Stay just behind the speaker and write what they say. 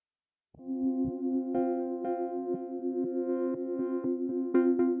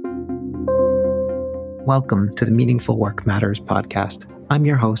Welcome to the Meaningful Work Matters podcast. I'm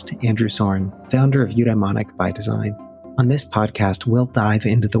your host, Andrew Soren, founder of Eudaimonic by Design. On this podcast, we'll dive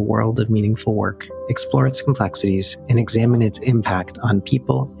into the world of meaningful work, explore its complexities, and examine its impact on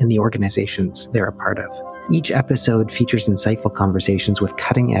people and the organizations they're a part of. Each episode features insightful conversations with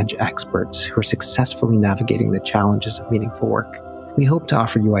cutting-edge experts who are successfully navigating the challenges of meaningful work. We hope to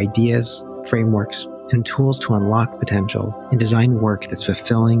offer you ideas, frameworks, and tools to unlock potential and design work that's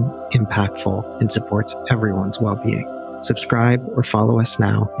fulfilling, impactful, and supports everyone's well-being. Subscribe or follow us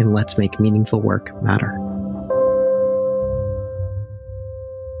now, and let's make meaningful work matter.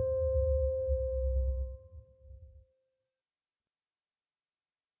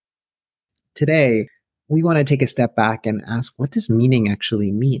 Today, we want to take a step back and ask, what does meaning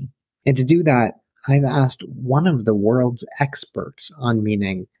actually mean? And to do that, I've asked one of the world's experts on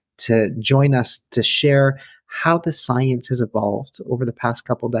meaning to join us to share how the science has evolved over the past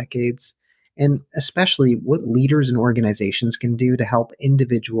couple decades, and especially what leaders and organizations can do to help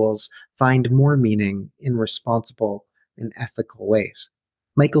individuals find more meaning in responsible and ethical ways.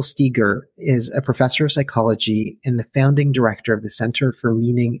 Michael Steger is a professor of psychology and the founding director of the Center for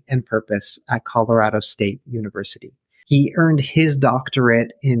Meaning and Purpose at Colorado State University. He earned his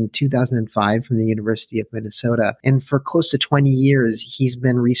doctorate in 2005 from the University of Minnesota, and for close to 20 years, he's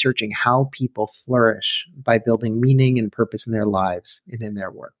been researching how people flourish by building meaning and purpose in their lives and in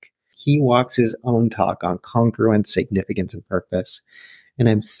their work. He walks his own talk on congruence, significance, and purpose, and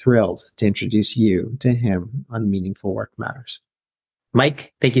I'm thrilled to introduce you to him on Meaningful Work Matters.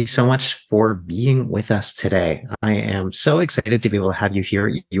 Mike, thank you so much for being with us today. I am so excited to be able to have you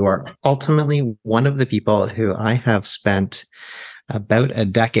here. You are ultimately one of the people who I have spent about a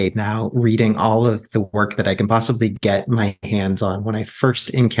decade now reading all of the work that I can possibly get my hands on. When I first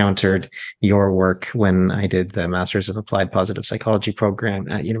encountered your work when I did the Masters of Applied Positive Psychology program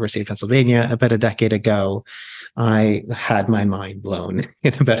at University of Pennsylvania about a decade ago, I had my mind blown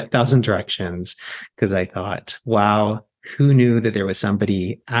in about 1,000 directions because I thought, wow, who knew that there was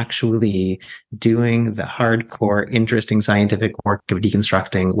somebody actually doing the hardcore, interesting scientific work of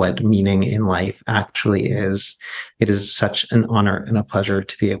deconstructing what meaning in life actually is? It is such an honor and a pleasure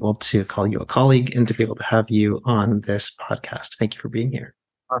to be able to call you a colleague and to be able to have you on this podcast. Thank you for being here.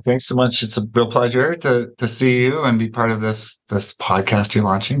 Thanks so much. It's a real pleasure to see you and be part of this podcast you're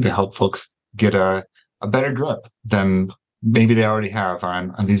launching to help folks get a better grip than maybe they already have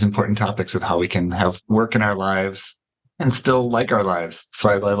on these important topics of how we can have work in our lives and still like our lives. So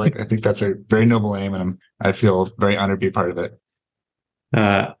I think that's a very noble aim, and I feel very honored to be part of it.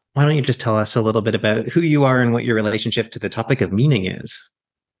 Why don't you just tell us a little bit about who you are and what your relationship to the topic of meaning is?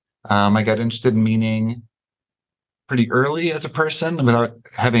 I got interested in meaning pretty early as a person without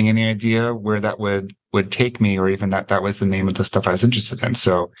having any idea where that would take me, or even that was the name of the stuff I was interested in.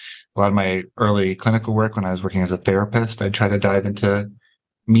 So a lot of my early clinical work when I was working as a therapist, I tried to dive into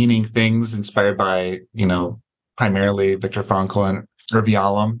meaning things inspired by, primarily Viktor Frankl and Irv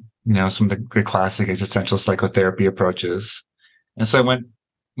Yalom, some of the classic existential psychotherapy approaches. And so when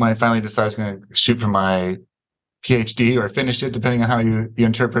I finally decided I was going to shoot for my PhD, or finish it, depending on how you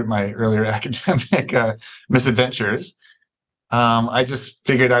interpret my earlier academic misadventures, I just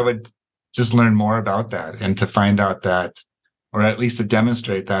figured I would just learn more about that, and to find out that, or at least to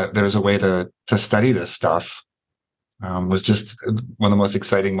demonstrate that there's a way to study this stuff, was just one of the most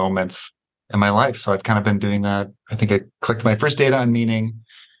exciting moments in my life. So I've kind of been doing that. I think I collected my first data on meaning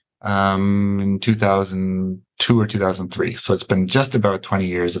in 2002 or 2003. So it's been just about 20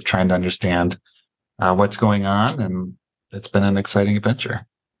 years of trying to understand what's going on, and it's been an exciting adventure.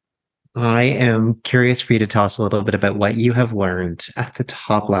 I am curious for you to tell us a little bit about what you have learned at the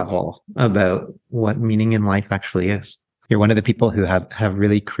top level about what meaning in life actually is. You're one of the people who have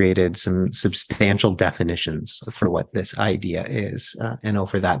really created some substantial definitions for what this idea is, and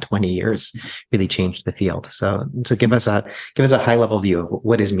over that 20 years, really changed the field. So give us a high level view of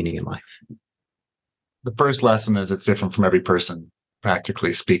what is meaning in life. The first lesson is it's different from every person,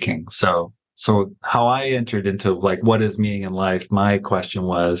 practically speaking. So how I entered into what is meaning in life, my question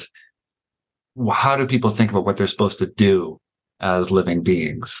was, how do people think about what they're supposed to do as living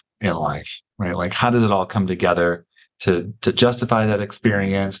beings in life, right? Like, how does it all come together to justify that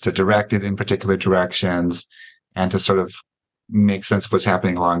experience, to direct it in particular directions, and to sort of make sense of what's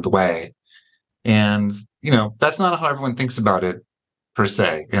happening along the way? And, that's not how everyone thinks about it per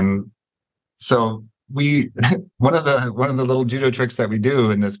se. And so one of the little judo tricks that we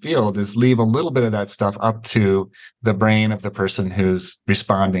do in this field is leave a little bit of that stuff up to the brain of the person who's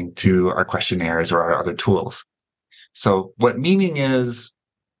responding to our questionnaires or our other tools. So what meaning is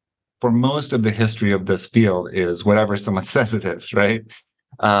for most of the history of this field is whatever someone says it is, right?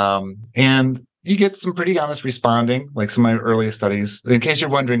 And you get some pretty honest responding, like some of my earliest studies. In case you're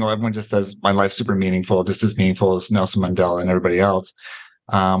wondering, everyone just says my life's super meaningful, just as meaningful as Nelson Mandela and everybody else.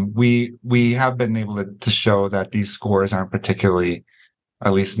 We have been able to show that these scores aren't particularly,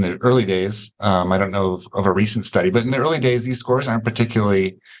 at least in the early days. I don't know of a recent study, but in the early days, these scores aren't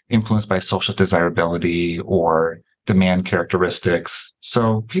particularly influenced by social desirability or demand characteristics.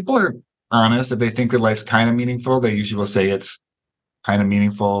 So people are honest. If they think their life's kind of meaningful, they usually will say it's kind of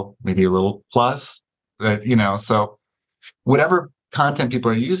meaningful, maybe a little plus. But, so whatever content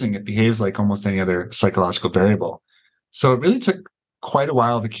people are using, it behaves like almost any other psychological variable. So it really took quite a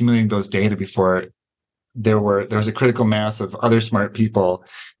while of accumulating those data before there was a critical mass of other smart people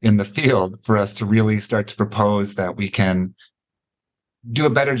in the field for us to really start to propose that we can do a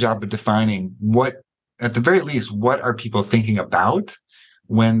better job of defining at the very least, what are people thinking about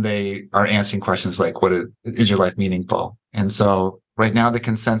when they are answering questions like, what is your life meaningful? And so right now the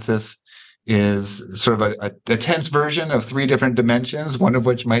consensus is sort of a tense version of 3 different dimensions, one of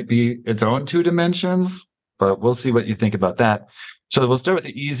which might be its own 2 dimensions, but we'll see what you think about that. So we'll start with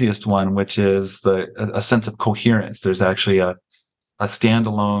the easiest one, which is a sense of coherence. There's actually a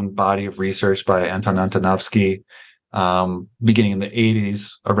standalone body of research by Anton Antonovsky, beginning in the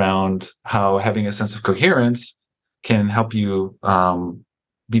 80s, around how having a sense of coherence can help you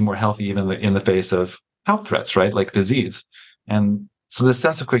be more healthy even in the face of health threats, right? Like disease. And so the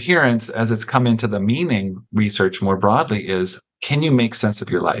sense of coherence, as it's come into the meaning research more broadly, is, can you make sense of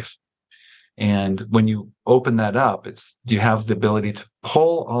your life? And when you open that up, do you have the ability to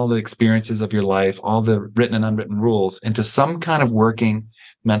pull all the experiences of your life, all the written and unwritten rules, into some kind of working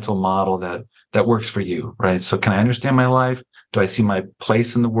mental model that works for you, right? So can I understand my life? Do I see my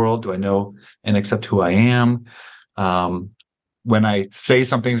place in the world? Do I know and accept who I am? When I say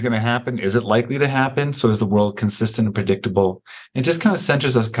something's going to happen, is it likely to happen? So is the world consistent and predictable? It just kind of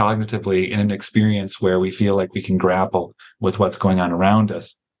centers us cognitively in an experience where we feel like we can grapple with what's going on around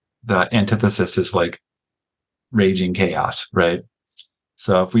us. The antithesis is like raging chaos, right?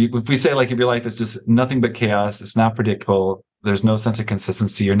 So if we say, like, if your life is just nothing but chaos, it's not predictable, there's no sense of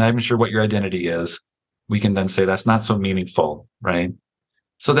consistency, you're not even sure what your identity is, we can then say that's not so meaningful, right?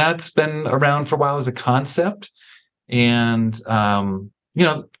 So that's been around for a while as a concept. And,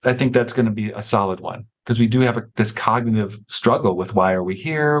 I think that's going to be a solid one, because we do have this cognitive struggle with, why are we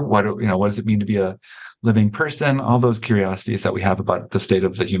here? What does it mean to be a living person? All those curiosities that we have about the state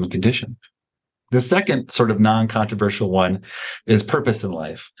of the human condition. The second sort of non-controversial one is purpose in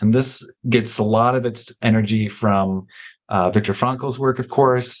life. And this gets a lot of its energy from Viktor Frankl's work, of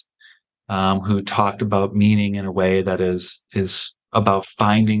course, who talked about meaning in a way that is about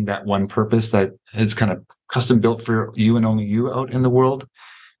finding that one purpose that is kind of custom built for you and only you out in the world,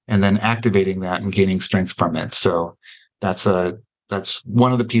 and then activating that and gaining strength from it. So that's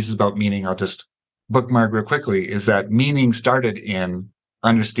one of the pieces about meaning. I'll just bookmark real quickly, is that meaning started in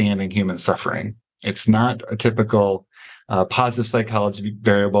understanding human suffering. It's not a typical positive psychology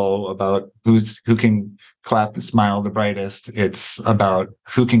variable about who can clap and smile the brightest. It's about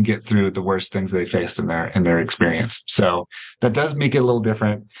who can get through the worst things they faced in their experience. So that does make it a little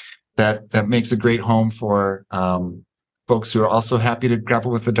different. That makes a great home for folks who are also happy to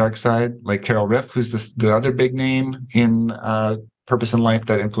grapple with the dark side, like Carol Riff, who's the other big name in Purpose in Life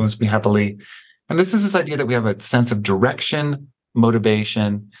that influenced me heavily. And this is this idea that we have a sense of direction,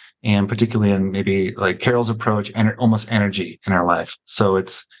 motivation, and particularly in maybe like Carol's approach, and almost energy in our life. So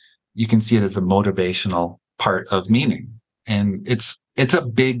you can see it as the motivational part of meaning. And it's a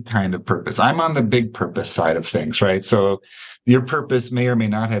big kind of purpose. I'm on the big purpose side of things, right? So your purpose may or may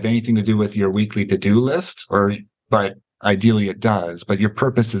not have anything to do with your weekly to-do list, but ideally it does. But your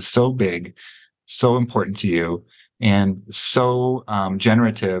purpose is so big, so important to you, and so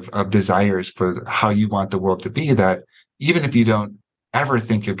generative of desires for how you want the world to be, that even if you don't ever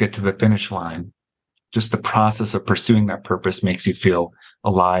think you'll get to the finish line, just the process of pursuing that purpose makes you feel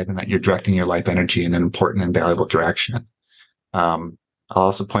alive, and that you're directing your life energy in an important and valuable direction. I'll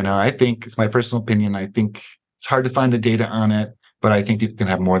also point out, I think, it's my personal opinion, I think it's hard to find the data on it, but I think people can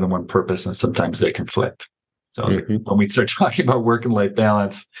have more than one purpose, and sometimes they conflict. So when we start talking about work and life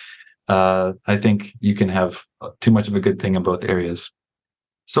balance, I think you can have too much of a good thing in both areas.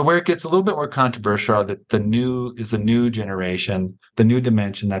 So where it gets a little bit more controversial, that the new generation, the new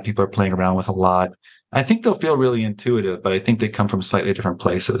dimension that people are playing around with a lot. I think they'll feel really intuitive, but I think they come from slightly different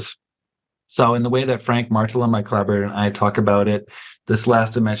places. So in the way that Frank Martela, my collaborator, and I talk about it, this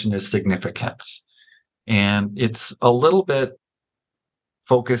last dimension is significance. And it's a little bit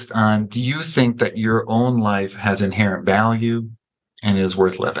focused on, do you think that your own life has inherent value and is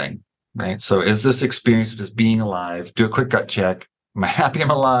worth living? right? So is this experience of just being alive? Do a quick gut check. Am I happy I'm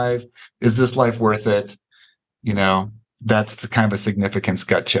alive? Is this life worth it? You know, that's the kind of a significance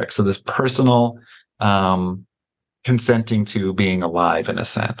gut check. So this personal um, consenting to being alive in a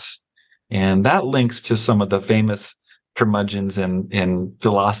sense. And that links to some of the famous curmudgeons in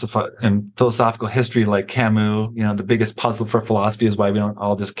philosophical history, like Camus. The biggest puzzle for philosophy is why we don't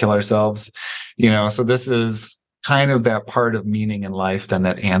all just kill ourselves. So this is kind of that part of meaning in life then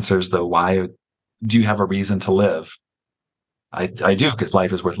that answers the why do you have a reason to live? I do, because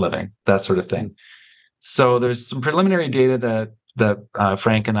life is worth living, that sort of thing. So there's some preliminary data that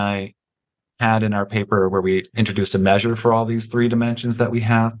Frank and I had in our paper where we introduced a measure for all these three dimensions that we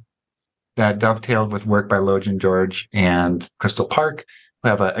have that dovetailed with work by Logan George and Crystal Park. We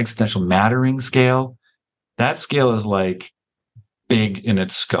have an existential mattering scale. That scale is like big in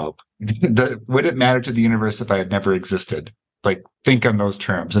its scope. Would it matter to the universe if I had never existed? Like, think on those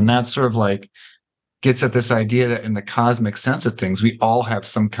terms. And that's sort of like gets at this idea that in the cosmic sense of things, we all have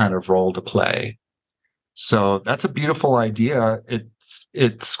some kind of role to play. So that's a beautiful idea.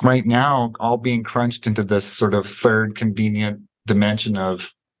 It's right now all being crunched into this sort of third convenient dimension of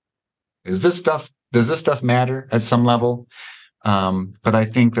does this stuff matter at some level? But I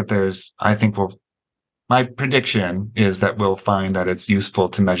think my prediction is that we'll find that it's useful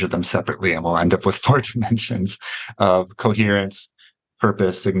to measure them separately, and we'll end up with four dimensions of coherence,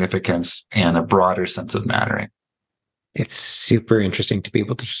 purpose, significance, and a broader sense of mattering. It's super interesting to be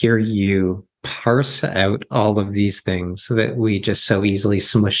able to hear you parse out all of these things so that we just so easily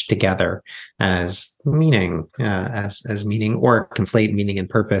smush together as meaning, as meaning, or conflate meaning and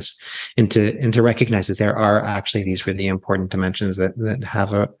purpose, and to recognize that there are actually these really important dimensions that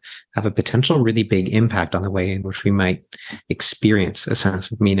have a potential really big impact on the way in which we might experience a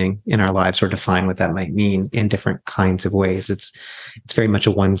sense of meaning in our lives, or define what that might mean in different kinds of ways. It's very much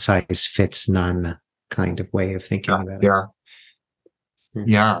a one size fits none kind of way of thinking about it. Yeah.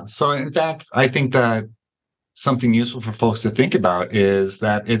 Yeah. So in fact, I think that something useful for folks to think about is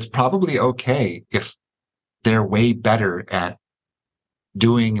that it's probably okay if they're way better at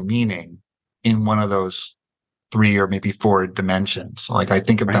doing meaning in one of those three or maybe four dimensions. Like, I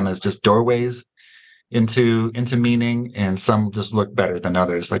think of them as just doorways into meaning, and some just look better than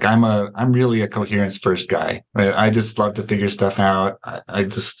others. Like, I'm really a coherence first guy, right? I just love to figure stuff out.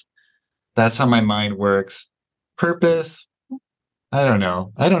 That's how my mind works. Purpose, I don't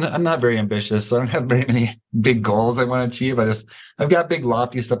know. I'm not very ambitious, so I don't have very many big goals I want to achieve. I've got big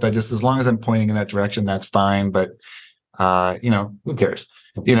lofty stuff. As long as I'm pointing in that direction, that's fine. But, who cares?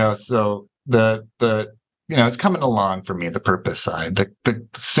 So it's coming along for me, the purpose side. The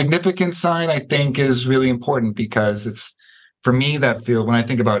significance side, I think, is really important, because it's, for me, that field, when I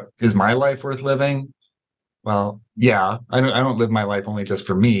think about, is my life worth living? Well, yeah, I don't live my life only just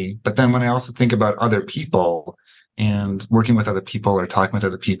for me. But then when I also think about other people and working with other people, or talking with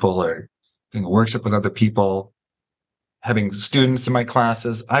other people, or doing a workshop with other people, having students in my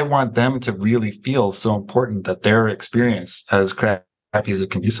classes, I want them to really feel so important that their experience, as crappy as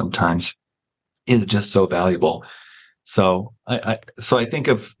it can be sometimes, is just so valuable. So I think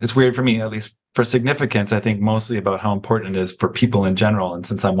it's weird for me, at least for significance, I think mostly about how important it is for people in general. And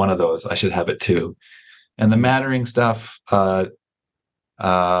since I'm one of those, I should have it too. And the mattering stuff, I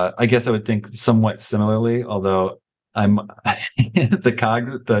guess I would think somewhat similarly, although the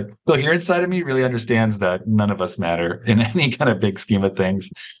coherence side of me really understands that none of us matter in any kind of big scheme of things.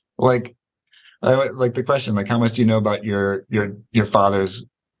 Like, I like the question, like, how much do you know about your father's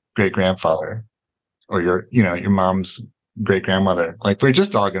great grandfather, or your mom's great grandmother? Like, we're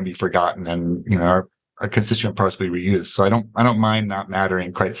just all going to be forgotten, and our constituent parts will be reused. So I don't mind not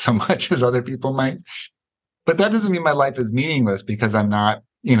mattering quite so much as other people might. But that doesn't mean my life is meaningless, because I'm not,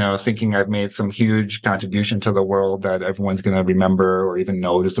 thinking I've made some huge contribution to the world that everyone's going to remember or even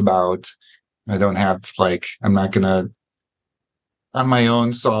notice about. I'm not going to, on my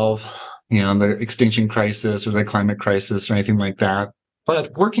own, solve, the extinction crisis or the climate crisis or anything like that.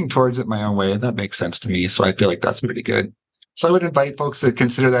 But working towards it my own way, that makes sense to me. So I feel like that's pretty good. So I would invite folks to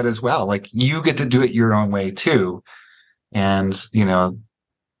consider that as well. Like, you get to do it your own way too. And,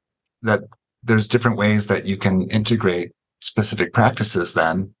 that there's different ways that you can integrate specific practices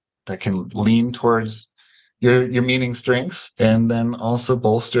then that can lean towards your meaning strengths, and then also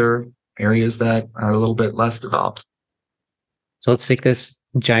bolster areas that are a little bit less developed. So let's take this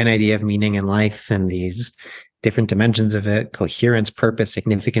giant idea of meaning in life and these different dimensions of it, coherence, purpose,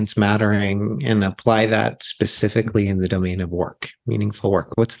 significance, mattering, and apply that specifically in the domain of work, meaningful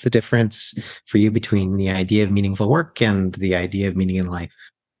work. What's the difference for you between the idea of meaningful work and the idea of meaning in life?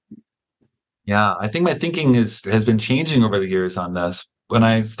 Yeah, I think my thinking has been changing over the years on this, when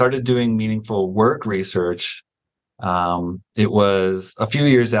I started doing meaningful work research, it was a few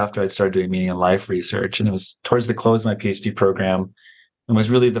years after I started doing meaning in life research, and it was towards the close of my PhD program, and was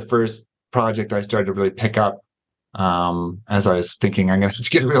really the first project I started to really pick up as I was thinking I'm going to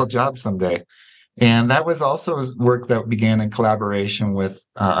get a real job someday. And that was also work that began in collaboration with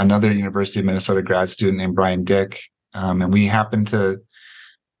another University of Minnesota grad student named Brian Dick. And we happened to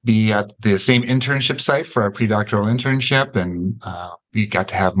be at the same internship site for our pre-doctoral internship. And we got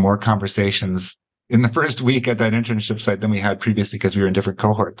to have more conversations in the first week at that internship site than we had previously because we were in different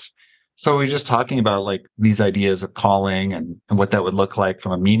cohorts. So we were just talking about like these ideas of calling and what that would look like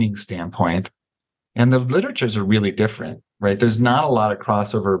from a meaning standpoint. And the literatures are really different, right? There's not a lot of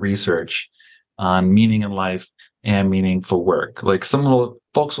crossover research on meaning in life and meaningful work. Like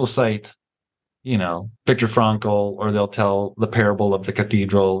folks will cite, Viktor Frankl, or they'll tell the parable of the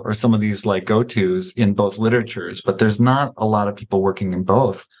cathedral, or some of these like go-tos in both literatures, but there's not a lot of people working in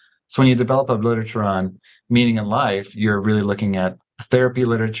both. So when you develop a literature on meaning in life, you're really looking at therapy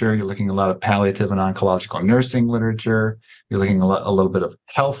literature, you're looking at a lot of palliative and oncological nursing literature, you're looking at a little bit of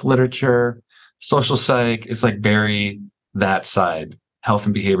health literature, social psych. It's like very that side, health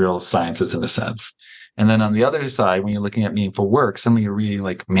and behavioral sciences in a sense. And then on the other side, when you're looking at meaningful work, suddenly you're reading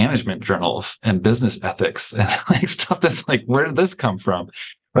like management journals and business ethics and like stuff that's like, where did this come from?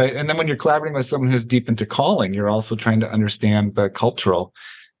 Right. And then when you're collaborating with someone who's deep into calling, you're also trying to understand the cultural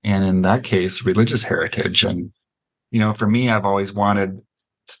and in that case, religious heritage. And, for me, I've always wanted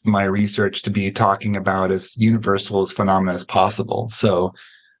my research to be talking about as universal as phenomena as possible. So,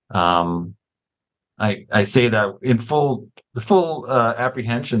 I say that in full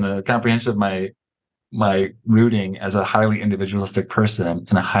apprehension, comprehension of my rooting as a highly individualistic person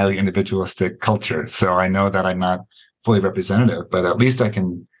in a highly individualistic culture. So I know that I'm not fully representative, but at least I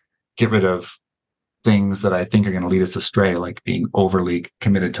can get rid of things that I think are going to lead us astray, like being overly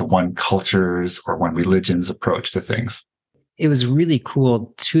committed to one culture's or one religion's approach to things. It was really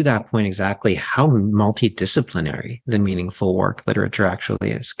cool to that point exactly how multidisciplinary the meaningful work literature actually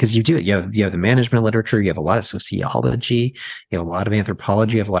is. Because you have the management literature, you have a lot of sociology, you have a lot of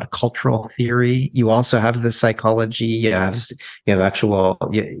anthropology, you have a lot of cultural theory. You also have the psychology, you have actual,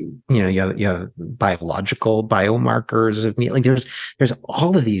 you have biological biomarkers of meat. Like there's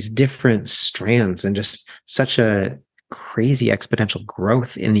all of these different strands and just such a crazy exponential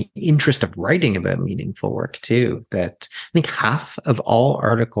growth in the interest of writing about meaningful work too, that I think half of all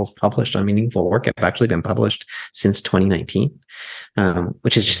articles published on meaningful work have actually been published since 2019,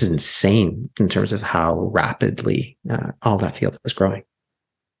 which is just insane in terms of how rapidly all that field is growing.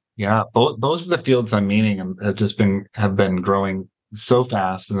 Yeah, those are the fields on meaning and have been growing so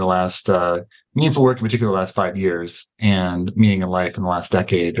fast in the last meaningful work in particular the last 5 years, and meaning in life in the last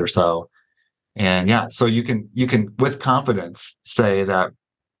decade or so. And yeah, so you can with confidence say that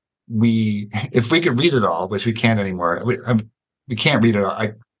if we could read it all, which we can't anymore, we can't read it all.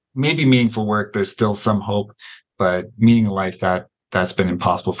 Maybe meaningful work, there's still some hope, but meaning in life, that's been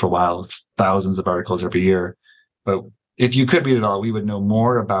impossible for a while. It's thousands of articles every year. But if you could read it all, we would know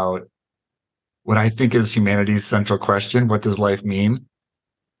more about what I think is humanity's central question: what does life mean?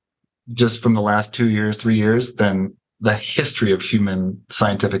 Just from the last 2 years, 3 years, than the history of human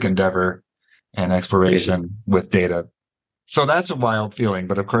scientific endeavor and exploration with data. So that's a wild feeling,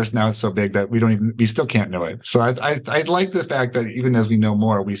 but of course now it's so big that we still can't know it. So I like the fact that even as we know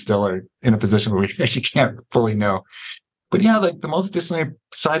more, we still are in a position where we actually can't fully know. But yeah, like the multidisciplinary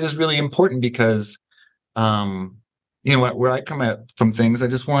side is really important because, where I come at from things, I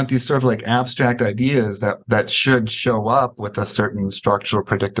just want these sort of like abstract ideas that should show up with a certain structural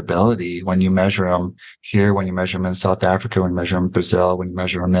predictability when you measure them here, when you measure them in South Africa, when you measure them in Brazil, when you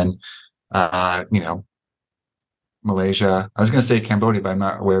measure them in Malaysia. I was going to say Cambodia, but I'm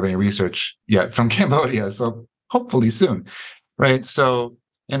not aware of any research yet from Cambodia. So hopefully soon, right? So,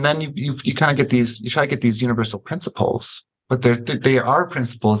 and then you kind of get you try to get these universal principles, but they are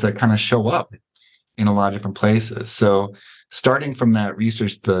principles that kind of show up in a lot of different places. So starting from that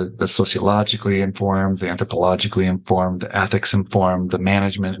research, the sociologically informed, the anthropologically informed, the ethics informed, the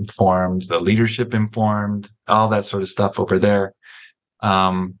management informed, the leadership informed, all that sort of stuff over there.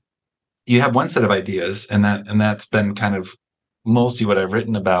 You have one set of ideas, and that's been kind of mostly what I've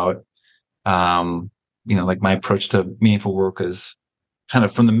written about. Like my approach to meaningful work is kind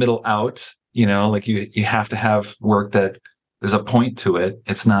of from the middle out. Like you have to have work that there's a point to it.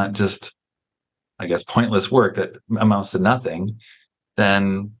 It's not just, I guess, pointless work that amounts to nothing.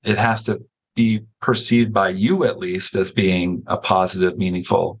 Then it has to be perceived by you at least as being a positive,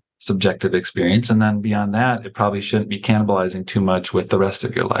 meaningful, subjective experience. And then beyond that, it probably shouldn't be cannibalizing too much with the rest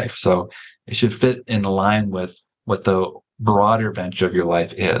of your life. So it should fit in line with what the broader venture of your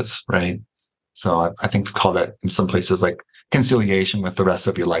life is, right? So I think we call that in some places like conciliation with the rest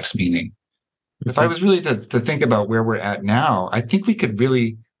of your life's meaning. If I Mhm. was really to think about where we're at now, I think we could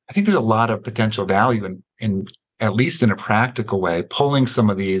really, I think there's a lot of potential value in at least in a practical way, pulling some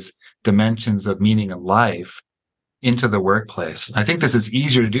of these dimensions of meaning in life into the workplace. I think this is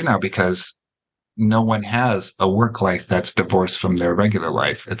easier to do now because no one has a work life that's divorced from their regular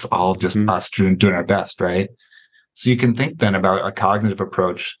life. It's all just Mhm. us doing our best, right? So you can think then about a cognitive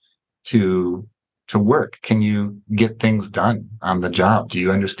approach to work. Can you get things done on the job? Do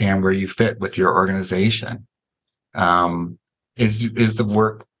you understand where you fit with your organization? Is the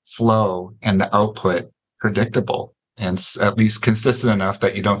work flow and the output predictable and at least consistent enough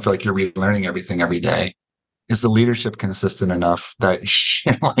that you don't feel like you're relearning everything every day? Is the leadership consistent enough that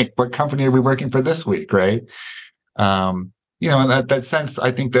like what company are we working for this week, right? um, and that sense,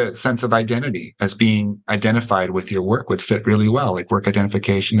 I think the sense of identity as being identified with your work would fit really well. Like work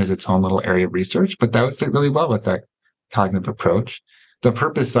identification is its own little area of research, but that would fit really well with that cognitive approach. The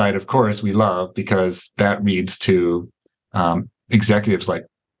purpose side, of course, we love because that leads to executives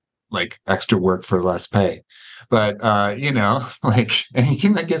like extra work for less pay. But like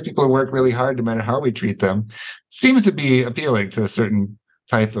anything that gets people to work really hard, no matter how we treat them, seems to be appealing to a certain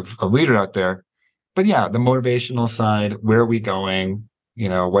type of leader out there. But yeah, the motivational side, where are we going?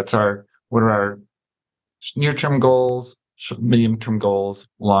 What are our near-term goals, medium-term goals,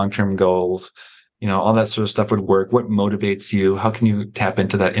 long-term goals? All that sort of stuff would work. What motivates you? How can you tap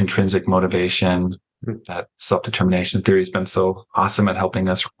into that intrinsic motivation? That self-determination theory has been so awesome at helping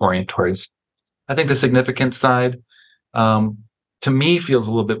us orient towards. I think the significance side, um, to me, feels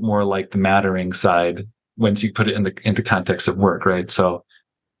a little bit more like the mattering side once you put it in the context of work, right? So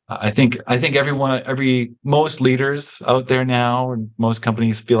I think most leaders out there now and most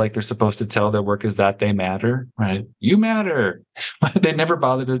companies feel like they're supposed to tell their workers that they matter, right? You matter. But they never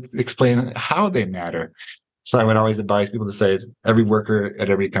bother to explain how they matter. So I would always advise people to say every worker at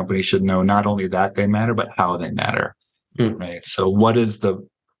every company should know not only that they matter, but how they matter, Mm. right? So what is the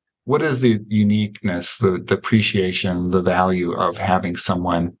uniqueness, the appreciation, the value of having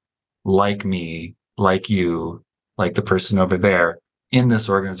someone like me, like you, like the person over there in this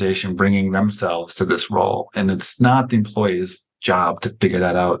organization, bringing themselves to this role? And it's not the employee's job to figure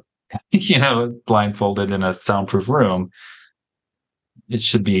that out, blindfolded in a soundproof room. It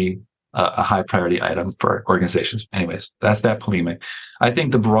should be a high priority item for organizations. Anyways, that's that polemic. I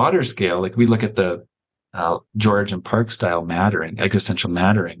think the broader scale, like we look at the George and Park style mattering, existential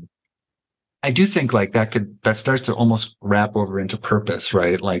mattering. I do think like that starts to almost wrap over into purpose,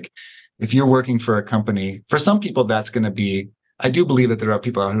 right? Like if you're working for a company, for some people that's going to be, I do believe that there are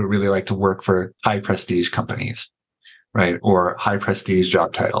people who really like to work for high prestige companies, right? Or high prestige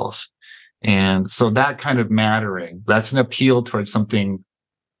job titles. And so that kind of mattering, that's an appeal towards something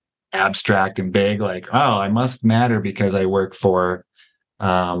abstract and big, like, oh, I must matter because I work for,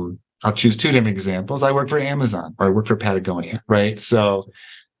 I'll choose two different examples. I work for Amazon or I work for Patagonia, right? So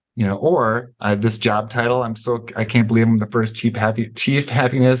or this job title. I can't believe I'm the first chief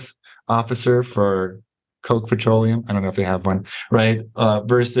happiness officer for Koch Petroleum. I don't know if they have one, right?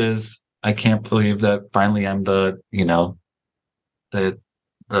 Versus I can't believe that finally I'm the the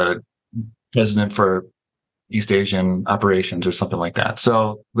president for East Asian operations or something like that.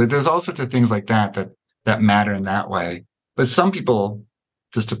 So there's all sorts of things like that matter in that way. But some people,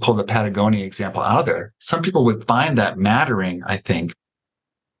 just to pull the Patagonia example out there, some people would find that mattering, I think,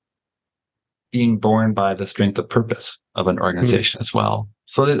 being born by the strength of purpose of an Mm. organization as well.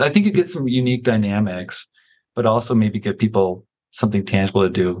 So I think you get some unique dynamics, but also maybe give people something tangible to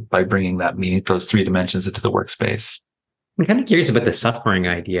do by bringing that meaning, those three dimensions into the workspace. I'm kind of curious about the suffering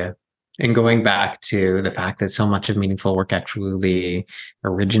idea and going back to the fact that so much of meaningful work actually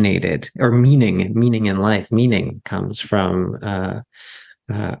originated or meaning in life, meaning comes from a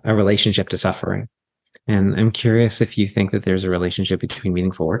relationship to suffering. And I'm curious if you think that there's a relationship between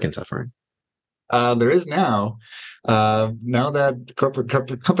meaningful work and suffering. There is now. Now that corporate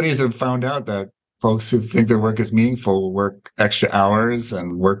companies have found out that folks who think their work is meaningful will work extra hours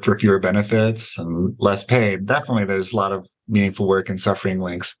and work for fewer benefits and less paid. Definitely, there's a lot of meaningful work and suffering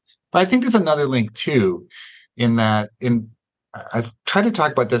links. But I think there's another link too, in that I've tried to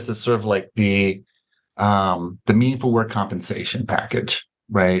talk about this as sort of like the meaningful work compensation package,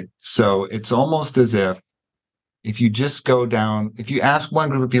 right? So it's almost as if you just go down, if you ask one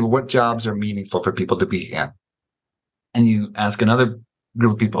group of people what jobs are meaningful for people to be in, and you ask another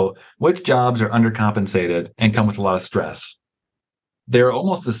group of people which jobs are undercompensated and come with a lot of stress, they're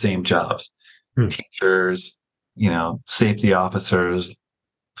almost the same jobs. Hmm. Teachers, safety officers,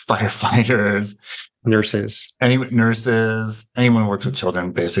 firefighters, Nurses. anyone who works with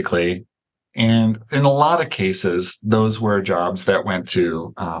children, basically. And in a lot of cases, those were jobs that went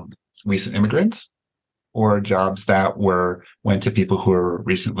to recent immigrants, or jobs that went to people who were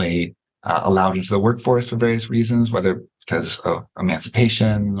recently allowed into the workforce for various reasons, whether because of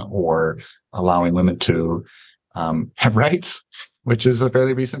emancipation or allowing women to have rights, which is a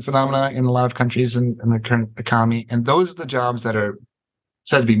fairly recent phenomenon in a lot of countries in the current economy. And those are the jobs that are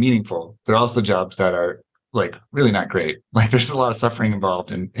said to be meaningful. They're also jobs that are like really not great. Like there's a lot of suffering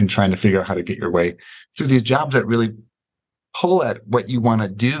involved in trying to figure out how to get your way through these jobs that really pull at what you want to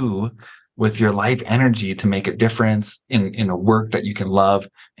do with your life energy to make a difference in a work that you can love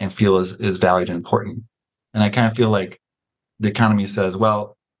and feel is valued and important. And I kind of feel like the economy says,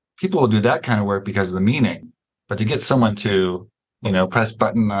 well, people will do that kind of work because of the meaning, but to get someone to, press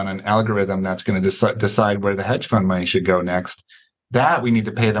button on an algorithm that's going to decide where the hedge fund money should go next, that we need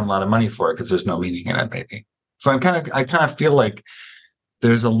to pay them a lot of money for it because there's no meaning in it, maybe. So I kind of feel like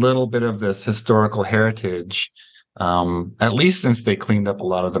there's a little bit of this historical heritage, at least since they cleaned up a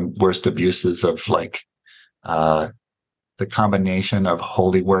lot of the worst abuses of like the combination of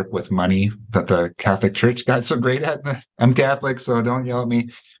holy work with money that the Catholic Church got so great at. I'm Catholic, so don't yell at me.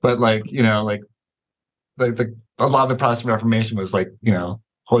 But like a lot of the Protestant Reformation was like,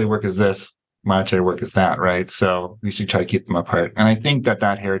 holy work is this, monetary work is that, right? So we should try to keep them apart. And I think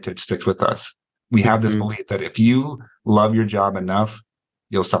that heritage sticks with us. We have this belief that if you love your job enough,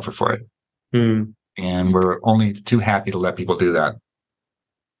 you'll suffer for it. Mm. And we're only too happy to let people do that.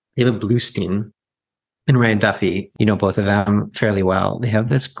 David Bluestein and Ryan Duffy, both of them fairly well. They have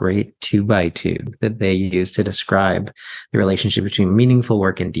this great 2x2 that they use to describe the relationship between meaningful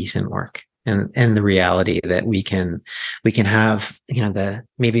work and decent work. And the reality that we can have, the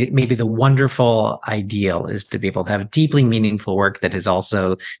maybe the wonderful ideal is to be able to have deeply meaningful work that is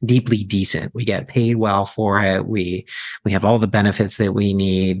also deeply decent. We get paid well for it. We have all the benefits that we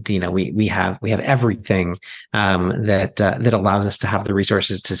need. We have everything that allows us to have the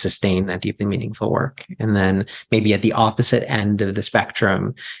resources to sustain that deeply meaningful work. And then maybe at the opposite end of the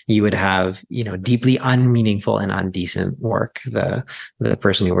spectrum, you would have deeply unmeaningful and undecent work. The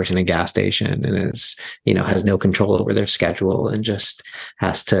person who works in a gas station and is, has no control over their schedule and just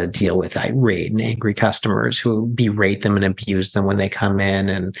has to deal with irate and angry customers who berate them and abuse them when they come in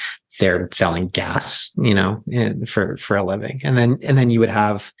and they're selling gas, for a living. And then you would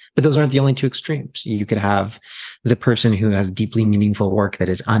have, but those aren't the only two extremes. You could have the person who has deeply meaningful work that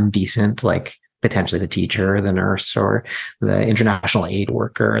is undecent, like potentially the teacher or the nurse or the international aid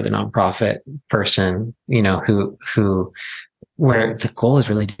worker or the nonprofit person, who where the goal is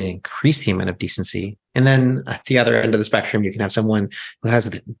really to increase the amount of decency. And then at the other end of the spectrum, you can have someone who has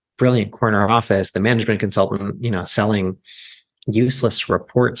the brilliant corner office, the management consultant, selling useless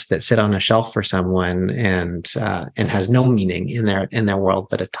reports that sit on a shelf for someone and has no meaning in their world,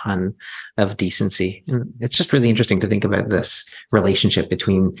 but a ton of decency. And it's just really interesting to think about this relationship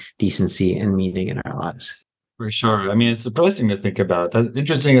between decency and meaning in our lives. For sure. I mean, it's depressing to think about.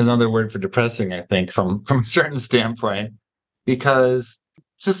 Interesting is another word for depressing, I think, from a certain standpoint, because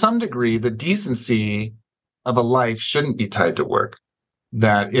to some degree, the decency of a life shouldn't be tied to work.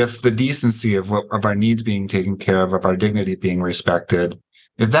 That if the decency of our needs being taken care of our dignity being respected,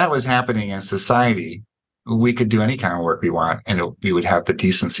 if that was happening in society, we could do any kind of work we want, and we would have the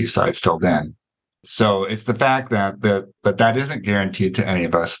decency side filled in. So it's the fact that isn't guaranteed to any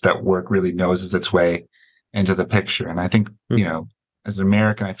of us, that work really noses its way into the picture. And I think, as an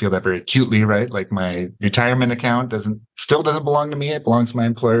American, I feel that very acutely, right? Like my retirement account still doesn't belong to me. It belongs to my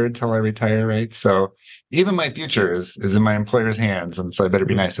employer until I retire, right? So even my future is in my employer's hands. And so I better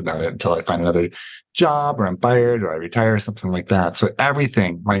be nice about it until I find another job, or I'm fired, or I retire, or something like that. So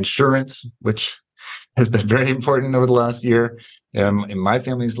everything, my insurance, which has been very important over the last year in my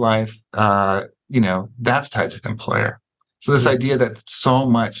family's life, that's tied to the employer. So this idea that so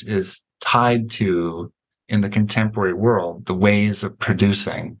much is tied to, in the contemporary world, the ways of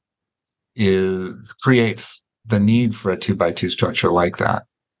producing creates the need for a 2x2 structure like that.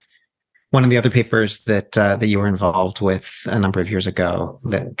 One of the other papers that you were involved with a number of years ago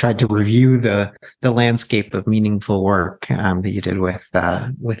that tried to review the landscape of meaningful work that you did with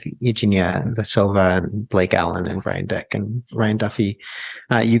Eugenia Da Silva and Blake Allen and Brian Dick and Ryan Duffy,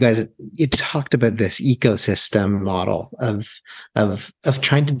 you talked about this ecosystem model of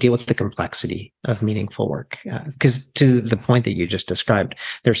trying to deal with the complexity of meaningful work, because to the point that you just described,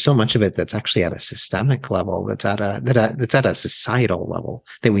 there's so much of it that's actually at a systemic level, that's at a societal level,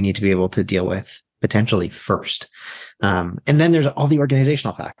 that we need to be able to deal with potentially first. And then there's all the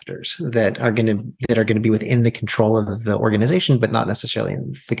organizational factors that are going to be within the control of the organization, but not necessarily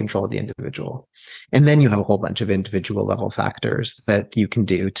in the control of the individual. And then you have a whole bunch of individual level factors that you can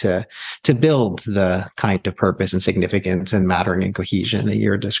do to build the kind of purpose and significance and mattering and cohesion that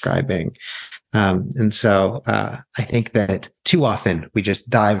you're describing. And so I think that too often we just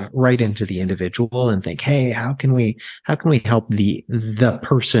dive right into the individual and think, hey, how can we help the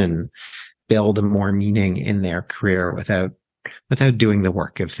person build more meaning in their career without doing the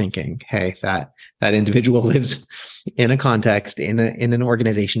work of thinking, hey, that individual lives in a context, in an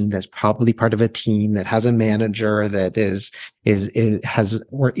organization that's probably part of a team that has a manager that has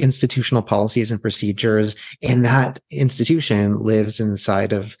or institutional policies and procedures, and that institution lives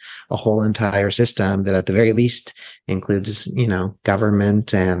inside of a whole entire system that at the very least includes,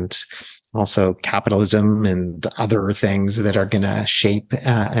 government and also capitalism and other things that are going to shape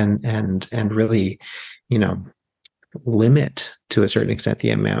and really, limit to a certain extent the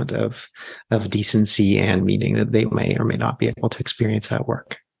amount of decency and meaning that they may or may not be able to experience at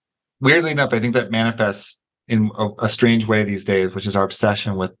work. Weirdly enough, I think that manifests in a strange way these days, which is our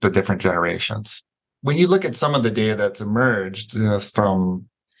obsession with the different generations. When you look at some of the data that's emerged from,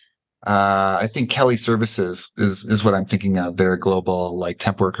 I think Kelly Services is what I'm thinking of. They're a global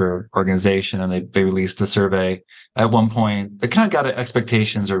temp worker organization, and they released a survey at one point. They kind of got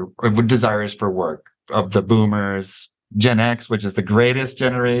expectations or desires for work of the boomers, Gen X, which is the greatest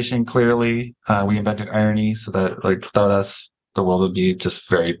generation. Clearly, we invented irony so that without us, the world would be just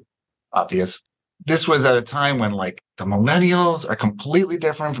very obvious. This was at a time when the millennials are completely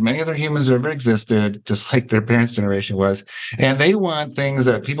different from any other humans that ever existed, just like their parents' generation was. And they want things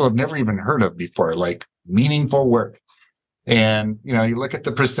that people have never even heard of before, like meaningful work. And, you look at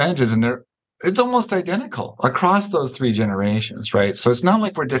the percentages and it's almost identical across those three generations, right? So it's not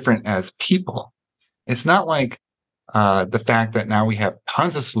like we're different as people. It's not like the fact that now we have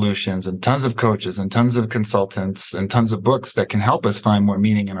tons of solutions and tons of coaches and tons of consultants and tons of books that can help us find more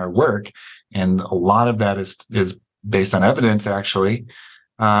meaning in our work. And a lot of that is based on evidence, actually.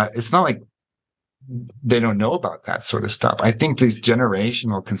 It's not like they don't know about that sort of stuff. I think these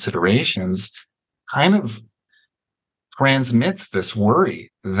generational considerations kind of transmits this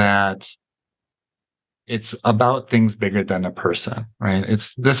worry that it's about things bigger than a person, right?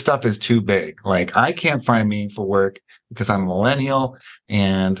 This stuff is too big. I can't find meaningful work because I'm a millennial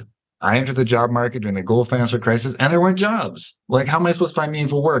and I entered the job market during the global financial crisis and there weren't jobs. How am I supposed to find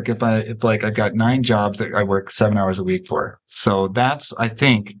meaningful work if I've got 9 jobs that I work 7 hours a week for? So that's how I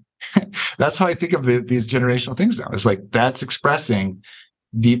think of these generational things now. It's that's expressing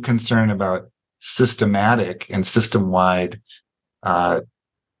deep concern about systematic and system-wide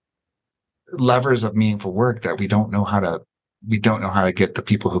levers of meaningful work that we don't know how to get the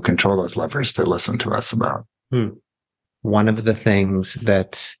people who control those levers to listen to us about. One of the things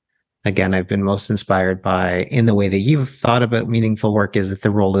that, again, I've been most inspired by in the way that you've thought about meaningful work is the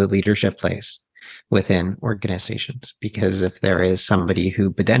role that leadership plays within organizations. Because if there is somebody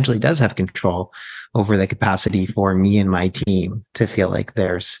who potentially does have control over the capacity for me and my team to feel like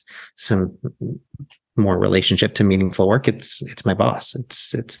there's some more relationship to meaningful work, it's my boss.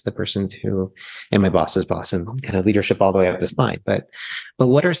 It's the person who, and my boss's boss, and kind of leadership all the way up this line. But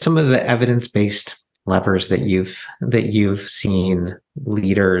what are some of the evidence-based levers that you've seen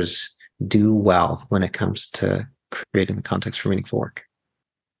leaders do well when it comes to creating the context for meaningful work?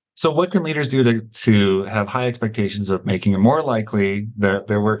 So what can leaders do to have high expectations of making it more likely that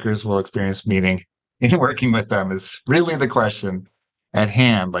their workers will experience meaning in working with them is really the question at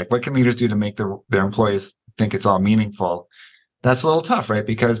hand. What can leaders do to make their employees think it's all meaningful? That's a little tough, right?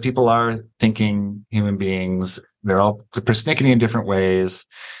 Because people are thinking human beings. They're persnickety in different ways.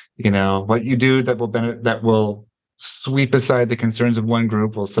 What you do that will sweep aside the concerns of one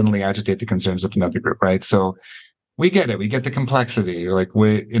group will suddenly agitate the concerns of another group, right? So we get it. We get the complexity.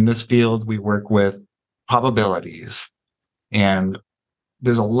 In this field, we work with probabilities, and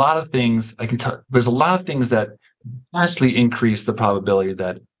there's a lot of things there's a lot of things that vastly increase the probability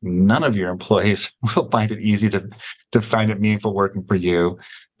that none of your employees will find it easy to find it meaningful working for you.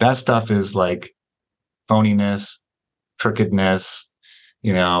 That stuff is phoniness, crookedness,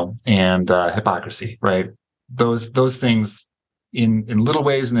 and hypocrisy, right? Those things in little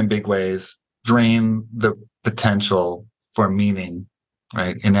ways and in big ways drain the potential for meaning,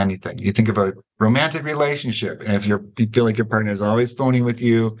 right? In anything. You think about romantic relationship, and if you feel like your partner is always phoning with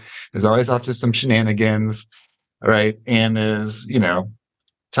you, is always off to some shenanigans, right? And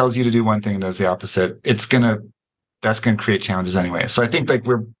tells you to do one thing and does the opposite, that's gonna create challenges anyway. So I think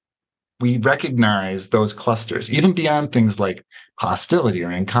we recognize those clusters, even beyond things like hostility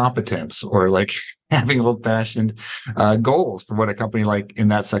or incompetence or like having old-fashioned goals for what a company like in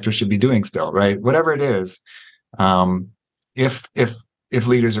that sector should be doing still, right? Whatever it is, um, if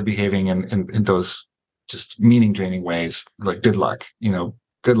leaders are behaving in those just meaning draining ways, like good luck,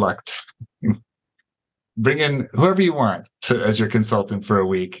 good luck. Bring in whoever you want as your consultant for a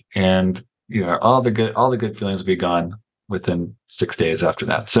week, and all the good feelings will be gone within 6 days after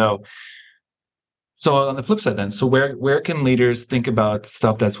that. So on the flip side, then, so where can leaders think about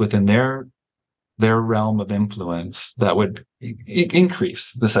stuff that's within their realm of influence that would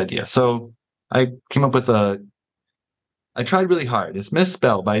increase this idea? So I came up with I tried really hard. It's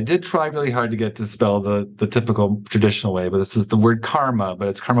misspelled, but I did try really hard to get to spell the typical traditional way. But this is the word karma, but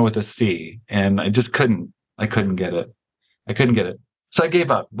it's karma with a C, and I just couldn't. I couldn't get it. I couldn't get it. So I gave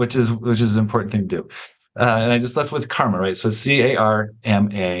up, which is an important thing to do. And I just left with karma, right? So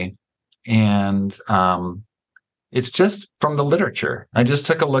CARMA, and it's just from the literature. I just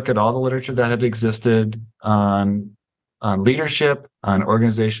took a look at all the literature that had existed on leadership, on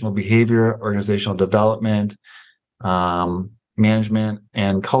organizational behavior, organizational development, management,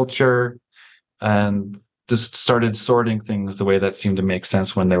 and culture, and just started sorting things the way that seemed to make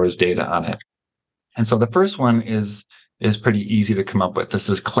sense when there was data on it. And so the first one is pretty easy to come up with. This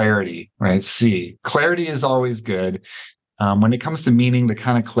is clarity, right? C. Clarity is always good. When it comes to meaning, the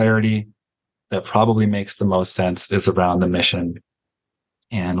kind of clarity that probably makes the most sense is around the mission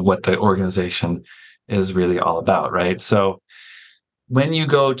and what the organization is really all about, right? So when you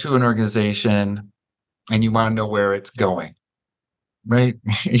go to an organization and you want to know where it's going, right?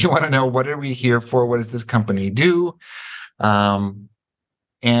 You want to know, what are we here for? What does this company do? And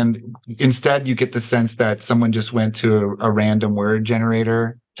instead, you get the sense that someone just went to a random word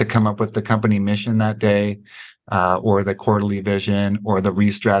generator to come up with the company mission that day, or the quarterly vision, or the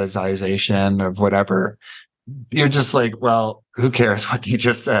re-strategization of whatever. You're just like, well, who cares what you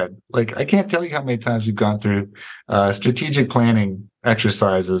just said? Like, I can't tell you how many times we've gone through strategic planning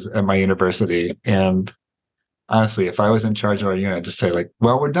exercises at my university. And honestly, if I was in charge of our unit, I'd just say, like,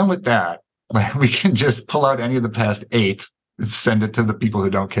 well, we're done with that. Like, we can just pull out any of the past 8, send it to the people who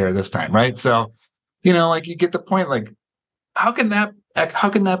don't care this time, right? So, like, you get the point. Like, how can that,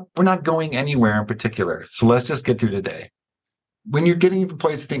 we're not going anywhere in particular. So let's just get through today. When you're getting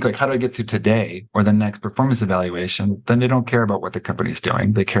employees to think, like, how do I get through today or the next performance evaluation, then they don't care about what the company's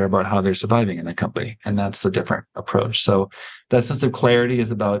doing. They care about how they're surviving in the company. And that's a different approach. So that sense of clarity is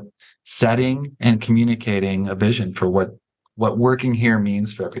about setting and communicating a vision for what working here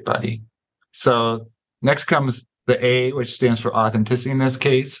means for everybody. So next comes the A, which stands for authenticity in this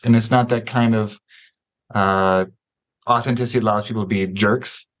case. And it's not that kind of authenticity allows people to be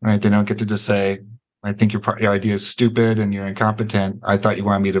jerks, right? They don't get to just say, I think your idea is stupid and you're incompetent. I thought you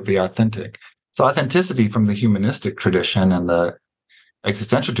wanted me to be authentic. So authenticity from the humanistic tradition and the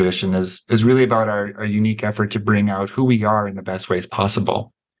existential tradition is really about our unique effort to bring out who we are in the best ways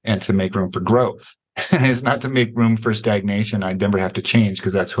possible and to make room for growth. And it's not to make room for stagnation. I never have to change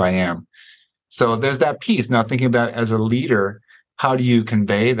because that's who I am. So there's that piece. Now, thinking about as a leader, how do you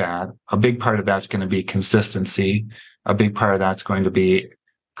convey that? A big part of that's going to be consistency. A big part of that's going to be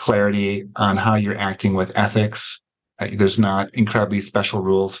clarity on how you're acting with ethics. There's not incredibly special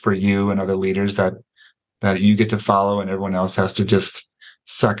rules for you and other leaders that you get to follow and everyone else has to just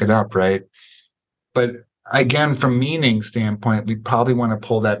suck it up, right? But again, from meaning standpoint, we probably want to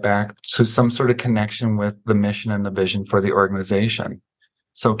pull that back to some sort of connection with the mission and the vision for the organization.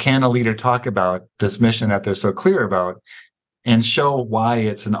 So can a leader talk about this mission that they're so clear about and show why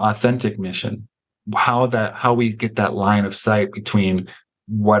it's an authentic mission? How we get that line of sight between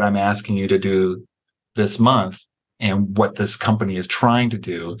what I'm asking you to do this month and what this company is trying to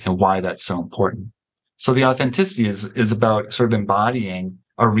do and why that's so important. So the authenticity is about sort of embodying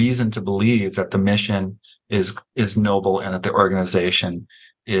a reason to believe that the mission is noble and that the organization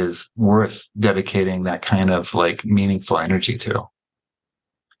is worth dedicating that kind of like meaningful energy to.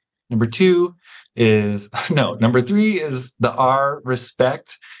 Number 3 is the R,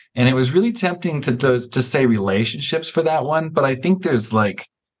 respect. And it was really tempting to say relationships for that one, but I think there's like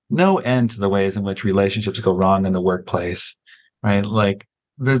no end to the ways in which relationships go wrong in the workplace, right? Like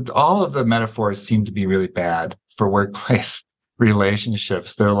all of the metaphors seem to be really bad for workplace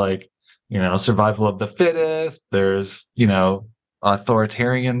relationships. They're like, survival of the fittest. There's,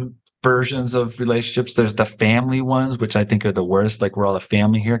 authoritarian versions of relationships. There's the family ones, which I think are the worst. Like, we're all a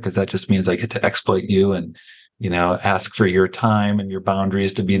family here because that just means I get to exploit you and ask for your time and your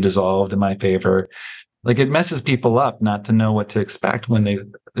boundaries to be dissolved in my favor. Like, it messes people up not to know what to expect when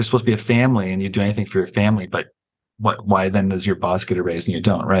they're supposed to be a family and you do anything for your family, but why then does your boss get a raise and you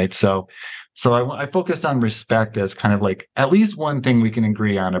don't, right? So I focused on respect as kind of like at least one thing we can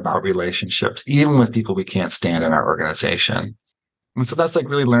agree on about relationships, even with people we can't stand in our organization. And so that's like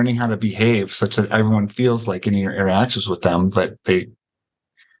really learning how to behave such that everyone feels like in your interactions with them that that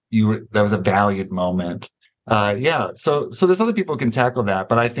was a valued moment. Yeah. So there's other people who can tackle that,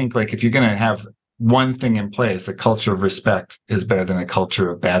 but I think like if you're going to have one thing in place, a culture of respect is better than a culture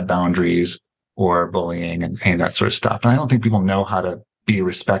of bad boundaries or bullying and that sort of stuff. And I don't think people know how to be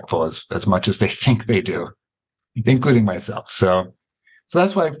respectful as much as they think they do, including myself. So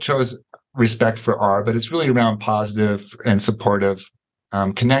that's why I chose respect for R, but it's really around positive and supportive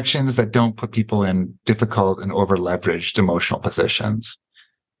connections that don't put people in difficult and over leveraged emotional positions.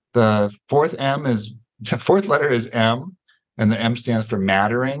 The fourth letter is M, and the M stands for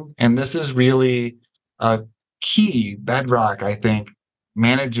mattering. And this is really a key bedrock, I think,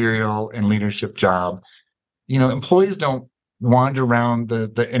 managerial and leadership job. Employees don't wander around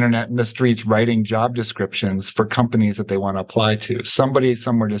the internet and the streets writing job descriptions for companies that they want to apply to. Somebody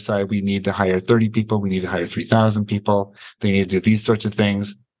somewhere decided we need to hire 30 people, we need to hire 3,000 people, they need to do these sorts of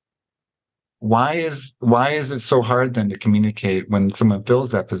things. Why is it so hard then to communicate when someone fills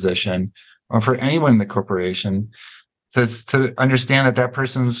that position, or for anyone in the corporation to understand that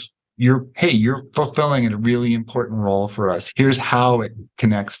person's you're fulfilling a really important role for us. Here's how it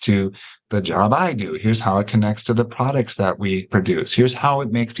connects to the job I do. Here's how it connects to the products that we produce. Here's how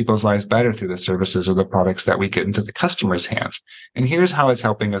it makes people's lives better through the services or the products that we get into the customer's hands. And here's how it's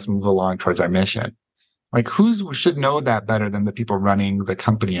helping us move along towards our mission. Like, who should know that better than the people running the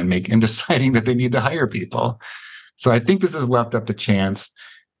company and deciding that they need to hire people? So I think this is left up to chance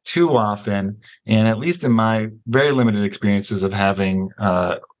too often. And at least in my very limited experiences of having,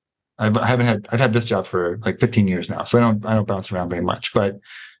 I've had this job for like 15 years now, so I don't bounce around very much. But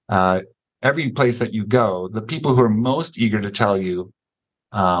every place that you go, the people who are most eager to tell you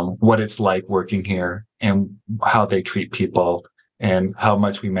what it's like working here and how they treat people and how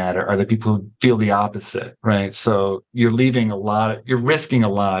much we matter are the people who feel the opposite, right? So you're risking a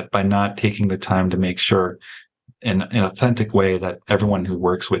lot by not taking the time to make sure in an authentic way that everyone who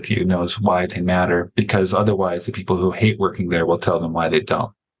works with you knows why they matter, because otherwise the people who hate working there will tell them why they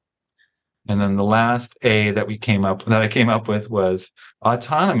don't. And then the last A that I came up with was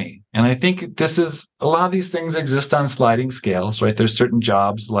autonomy. And I think this is a lot of these things exist on sliding scales, right? There's certain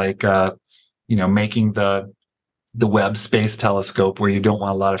jobs like, making the Webb Space Telescope where you don't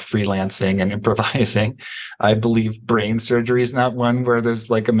want a lot of freelancing and improvising. I believe brain surgery is not one where there's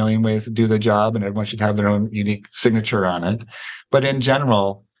like a million ways to do the job and everyone should have their own unique signature on it. But in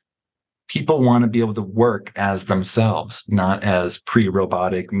general, people want to be able to work as themselves, not as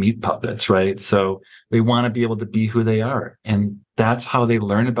pre-robotic meat puppets, right? So they want to be able to be who they are. And that's how they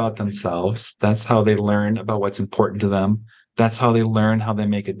learn about themselves. That's how they learn about what's important to them. That's how they learn how they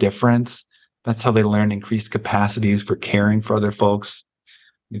make a difference. That's how they learn increased capacities for caring for other folks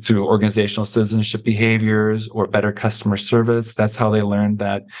through organizational citizenship behaviors or better customer service. That's how they learn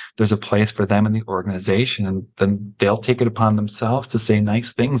that there's a place for them in the organization. And then they'll take it upon themselves to say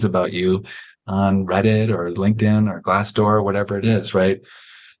nice things about you on Reddit or LinkedIn or Glassdoor or whatever it is, right?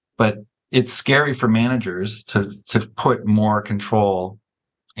 But it's scary for managers to put more control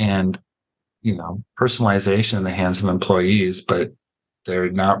and, personalization in the hands of employees, but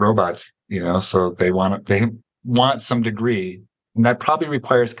they're not robots, so they want some degree. And that probably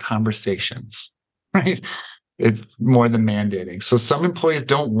requires conversations, right? It's more than mandating. So some employees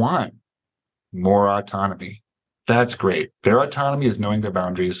don't want more autonomy. That's great. Their autonomy is knowing their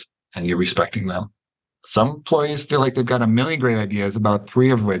boundaries and you're respecting them. Some employees feel like they've got a million great ideas, about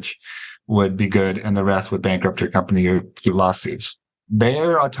 3 of which would be good, and the rest would bankrupt your company or through lawsuits.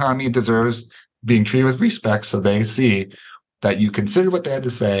 Their autonomy deserves being treated with respect, so they see that you consider what they had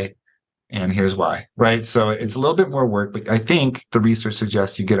to say, and here's why, right? So it's a little bit more work, but I think the research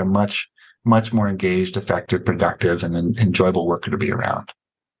suggests you get a much, much more engaged, effective, productive, and an enjoyable worker to be around.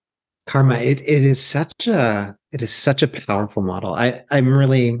 Karma, it is such a powerful model. I've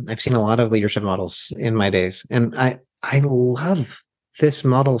seen a lot of leadership models in my days, and I love this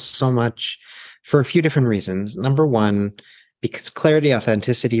model so much for a few different reasons. Number one, because clarity,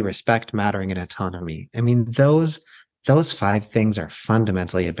 authenticity, respect, mattering, and autonomy. I mean, those 5 things are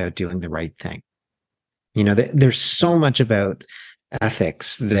fundamentally about doing the right thing. There's so much about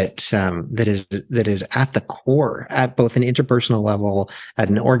ethics that is at the core, at both an interpersonal level, at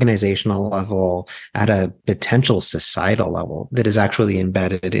an organizational level, at a potential societal level, that is actually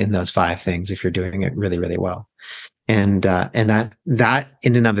embedded in those 5 things if you're doing it really, really well. And that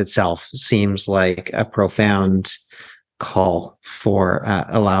in and of itself seems like a profound call for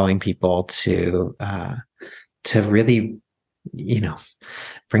allowing people to really,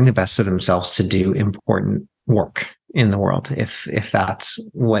 bring the best of themselves to do important work in the world, if that's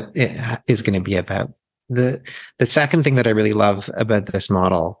what it is going to be about. The second thing that I really love about this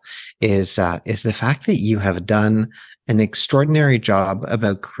model is the fact that you have done an extraordinary job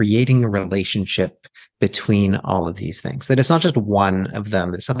about creating a relationship between all of these things. That it's not just one of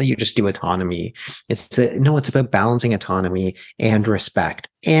them. It's not that you just do autonomy. It's about balancing autonomy and respect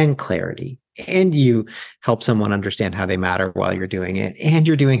and clarity. And you help someone understand how they matter while you're doing it. And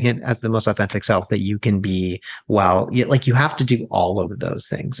you're doing it as the most authentic self that you can be. You have to do all of those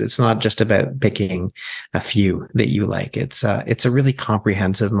things. It's not just about picking a few that you like. It's a really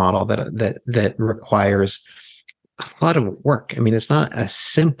comprehensive model that requires a lot of work. I mean, it's not a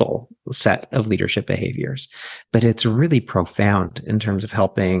simple set of leadership behaviors, but it's really profound in terms of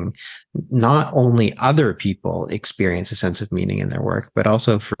helping not only other people experience a sense of meaning in their work, but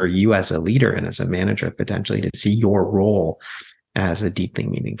also for you as a leader and as a manager, potentially to see your role as a deeply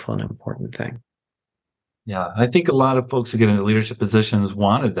meaningful and important thing. Yeah, I think a lot of folks who get into leadership positions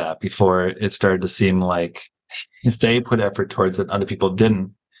wanted that before it started to seem like if they put effort towards it, other people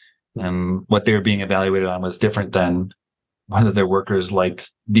didn't. And what they were being evaluated on was different than whether their workers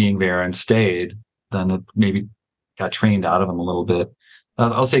liked being there and stayed. Then it maybe got trained out of them a little bit.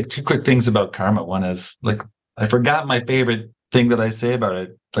 I'll say two quick things about karma. One is like, I forgot my favorite thing that I say about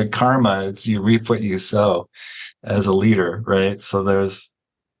it. Like karma, it's you reap what you sow as a leader, right? So there's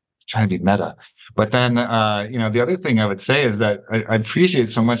trying to be meta. But then, the other thing I would say is that I appreciate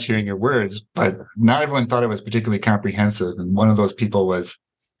so much hearing your words, but not everyone thought it was particularly comprehensive. And one of those people was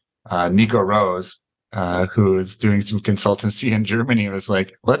Nico Rose, who is doing some consultancy in Germany, was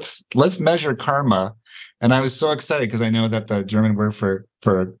like, let's measure karma. And I was so excited because I know that the German word for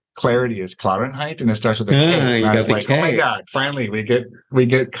clarity is Klarenheit, and it starts with a K. And I was like, oh my God, finally we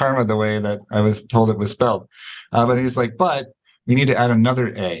get karma the way that I was told it was spelled. But he's like, but we need to add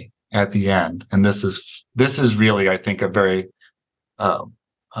another A at the end. And this is really, I think, a very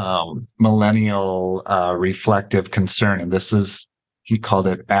millennial reflective concern. And he called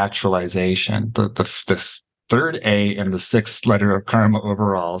it actualization, the third A and the sixth letter of karma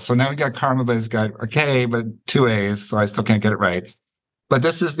overall. So now we got karma, but it's got a K, but two A's, so I still can't get it right. But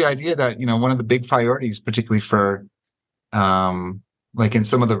this is the idea that, one of the big priorities, particularly for, like in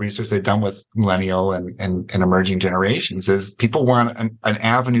some of the research they've done with millennial and emerging generations, is people want an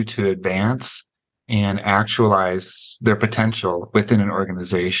avenue to advance and actualize their potential within an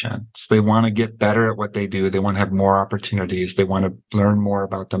organization. So they want to get better at what they do. They want to have more opportunities. They want to learn more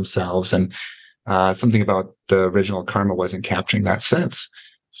about themselves. And something about the original karma wasn't capturing that sense.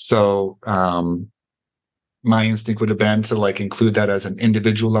 So my instinct would have been to include that as an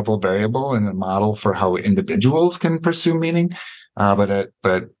individual level variable in the model for how individuals can pursue meaning.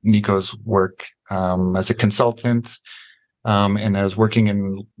 But Nico's work as a consultant, and as working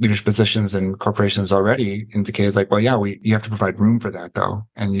in leadership positions in corporations already indicated you have to provide room for that though.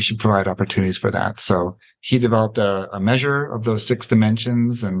 And you should provide opportunities for that. So he developed a measure of those 6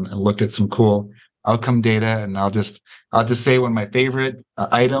 dimensions and looked at some cool outcome data. And I'll just say one of my favorite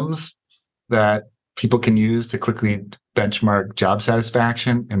items that people can use to quickly benchmark job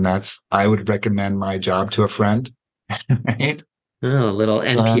satisfaction. And that's, I would recommend my job to a friend, right? Oh, a little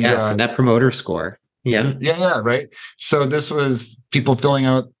NPS, a net promoter score. Yeah. Yeah, right. So this was people filling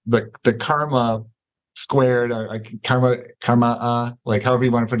out the karma squared, karma, like however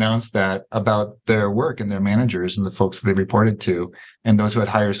you want to pronounce that, about their work and their managers and the folks that they reported to. And those who had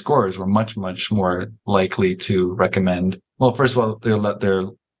higher scores were much, much more likely to recommend. Well, first of all, they're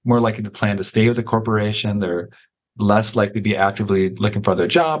more likely to plan to stay with the corporation. They're less likely to be actively looking for other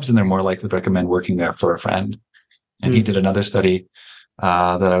jobs, and they're more likely to recommend working there for a friend. And he did another study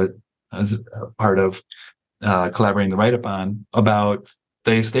that I was part of collaborating the write-up on about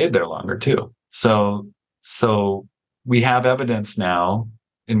they stayed there longer too. So we have evidence now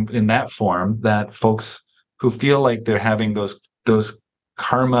in that form that folks who feel like they're having those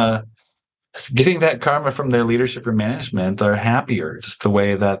karma, getting that karma from their leadership or management, are happier, just the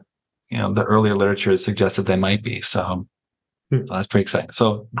way that the earlier literature suggested they might be. So that's pretty exciting.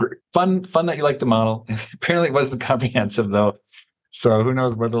 So fun that you like the model. Apparently it wasn't comprehensive though. So who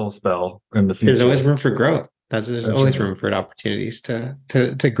knows what it'll spell in the future. There's always room for growth. There's always room for opportunities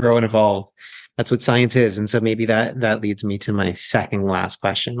to grow and evolve. That's what science is. And so maybe that leads me to my second last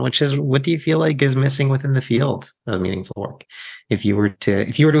question, which is, what do you feel like is missing within the field of meaningful work? If you were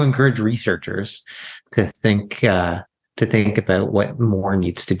to encourage researchers to think about what more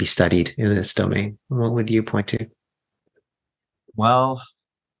needs to be studied in this domain, what would you point to? Well,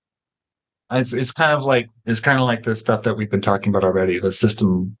 it's kind of like the stuff that we've been talking about already, the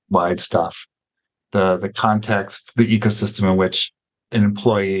system-wide stuff. the context, the ecosystem in which an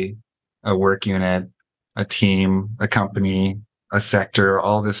employee, a work unit, a team, a company, a sector,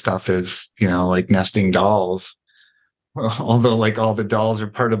 all this stuff is, like nesting dolls. Although like all the dolls are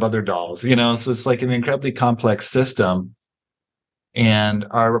part of other dolls, so it's like an incredibly complex system. And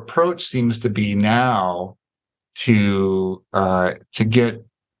our approach seems to be now to get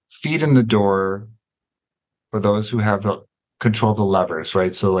feet in the door for those who have the control the levers,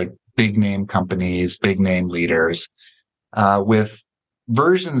 right? So like big name companies, big name leaders, with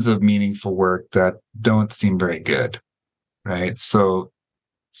versions of meaningful work that don't seem very good, right? So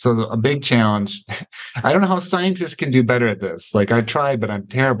a big challenge. I don't know how scientists can do better at this. Like I try, but I'm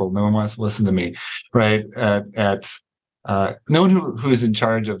terrible. No one wants to listen to me, right? No one who's in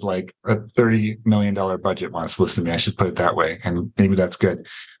charge of like a $30 million budget wants to listen to me. I should put it that way, and maybe that's good.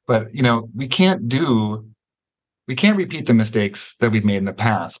 But we can't repeat the mistakes that we've made in the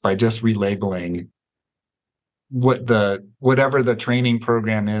past by just relabeling whatever the training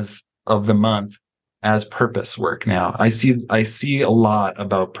program is of the month as purpose work. Now I see a lot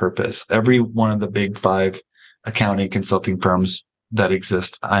about purpose. Every one of the big 5 accounting consulting firms that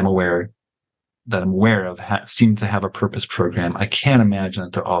exist, I'm aware of seem to have a purpose program. I can't imagine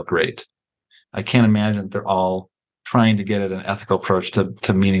that they're all great. I can't imagine that they're all trying to get at an ethical approach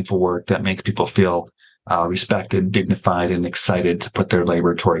to meaningful work that makes people feel respected, dignified, and excited to put their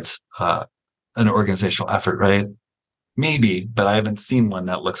labor towards an organizational effort, right? Maybe, but I haven't seen one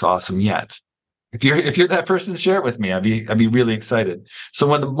that looks awesome yet. If you're that person, share it with me. I'd be really excited. So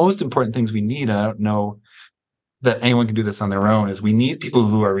one of the most important things we need, and I don't know that anyone can do this on their own, is we need people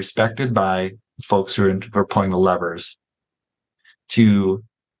who are respected by folks who are pulling the levers to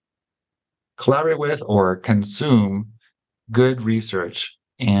collaborate with or consume good research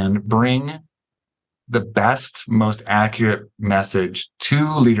and bring the best, most accurate message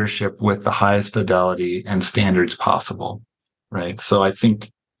to leadership with the highest fidelity and standards possible, right? So I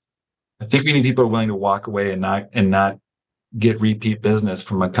think we need people willing to walk away and not get repeat business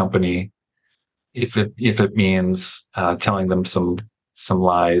from a company if it means telling them some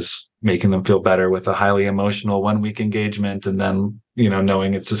lies, making them feel better with a highly emotional 1-week engagement, and then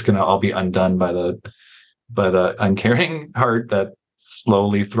knowing it's just going to all be undone by the uncaring heart that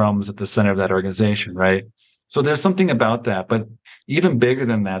slowly thrums at the center of that organization, right? So there's something about that, but even bigger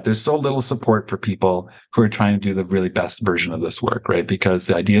than that, there's so little support for people who are trying to do the really best version of this work, right? Because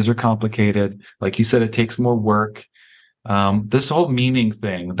the ideas are complicated. Like you said, it takes more work. This whole meaning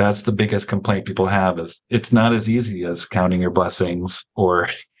thing, that's the biggest complaint people have, is it's not as easy as counting your blessings or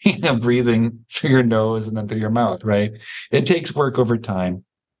breathing through your nose and then through your mouth, right? It takes work over time.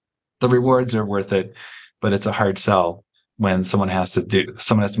 The rewards are worth it, but it's a hard sell when someone has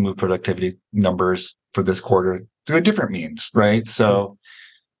to move productivity numbers for this quarter through a different means, right? So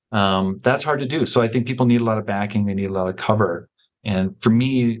that's hard to do. So I think people need a lot of backing. They need a lot of cover. And for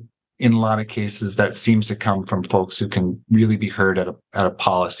me, in a lot of cases, that seems to come from folks who can really be heard at a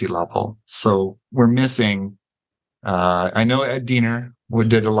policy level. So we're missing, I know Ed Diener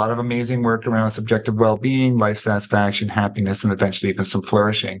did a lot of amazing work around subjective well-being, life satisfaction, happiness, and eventually even some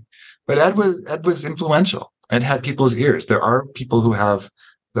flourishing. But Ed was influential. Ed had people's ears. There are people who have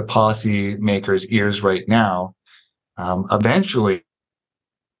the policy makers' ears right now. Eventually,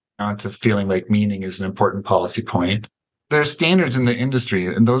 on to feeling like meaning is an important policy point. There's standards in the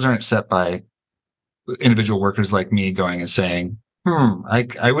industry, and those aren't set by individual workers like me going and saying,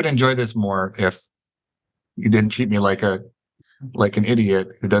 I would enjoy this more if you didn't treat me like an idiot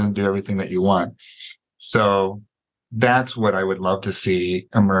who doesn't do everything that you want. So that's what I would love to see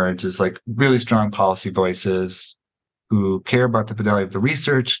emerge, is like really strong policy voices who care about the fidelity of the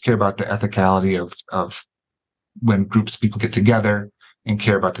research, care about the ethicality of when groups of people get together, and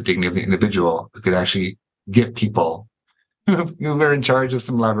care about the dignity of the individual, who could actually get people who are in charge of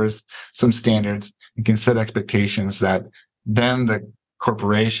some levers, some standards, and can set expectations that then the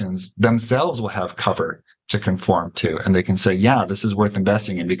corporations themselves will have cover to conform to. And they can say, yeah, this is worth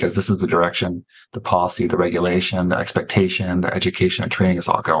investing in because this is the direction, the policy, the regulation, the expectation, the education and training is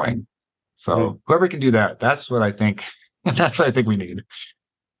all going. So whoever can do that, that's what I think we need.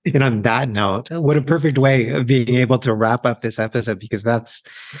 And on that note, what a perfect way of being able to wrap up this episode, because that's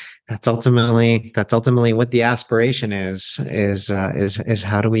ultimately what the aspiration is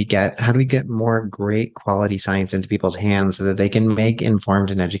how do we get more great quality science into people's hands so that they can make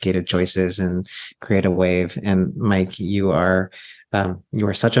informed and educated choices and create a wave. And Mike, you are You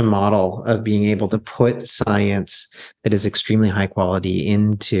are such a model of being able to put science that is extremely high quality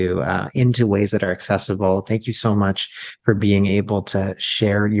into ways that are accessible. Thank you so much for being able to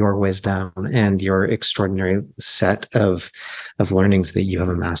share your wisdom and your extraordinary set of learnings that you have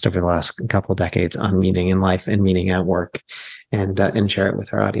amassed over the last couple of decades on meaning in life and meaning at work, and share it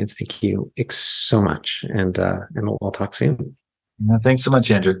with our audience. Thank you so much, and we'll talk soon. Yeah, thanks so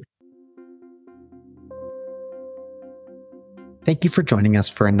much, Andrew. Thank you for joining us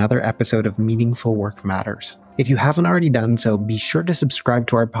for another episode of Meaningful Work Matters. If you haven't already done so, be sure to subscribe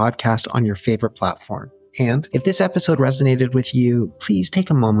to our podcast on your favorite platform. And if this episode resonated with you, please take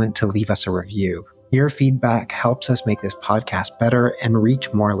a moment to leave us a review. Your feedback helps us make this podcast better and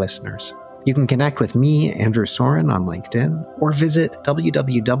reach more listeners. You can connect with me, Andrew Soren, on LinkedIn, or visit www.eubd.ca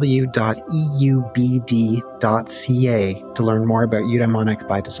to learn more about eudaimonic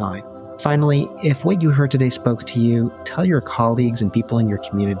by design. Finally, if what you heard today spoke to you, tell your colleagues and people in your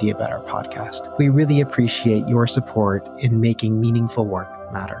community about our podcast. We really appreciate your support in making meaningful work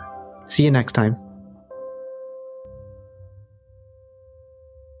matter. See you next time.